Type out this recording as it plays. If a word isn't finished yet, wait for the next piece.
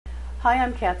Hi,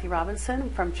 I'm Kathy Robinson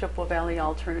from Chippewa Valley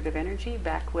Alternative Energy,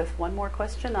 back with one more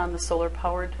question on the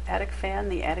solar-powered attic fan,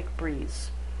 the Attic Breeze.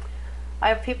 I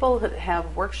have people that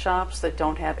have workshops that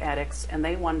don't have attics, and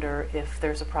they wonder if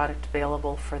there's a product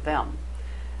available for them.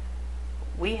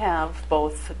 We have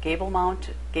both gable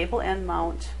end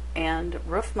mount, and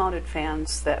roof-mounted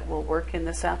fans that will work in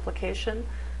this application.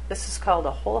 This is called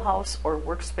a whole house or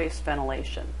workspace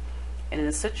ventilation. And in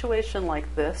a situation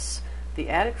like this, the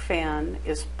attic fan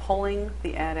is pulling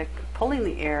the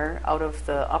air out of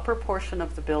the upper portion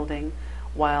of the building,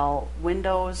 while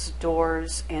windows,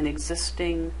 doors, and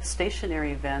existing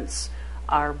stationary vents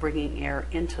are bringing air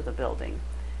into the building.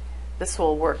 This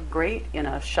will work great in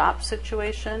a shop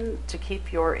situation to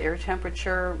keep your air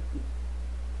temperature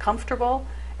comfortable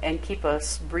and keep a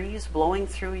breeze blowing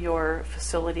through your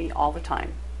facility all the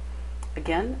time.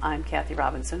 Again, I'm Kathy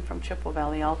Robinson from Chippewa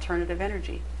Valley Alternative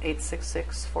Energy,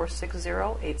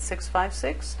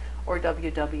 866-460-8656 or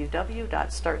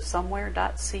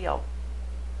www.startsomewhere.co.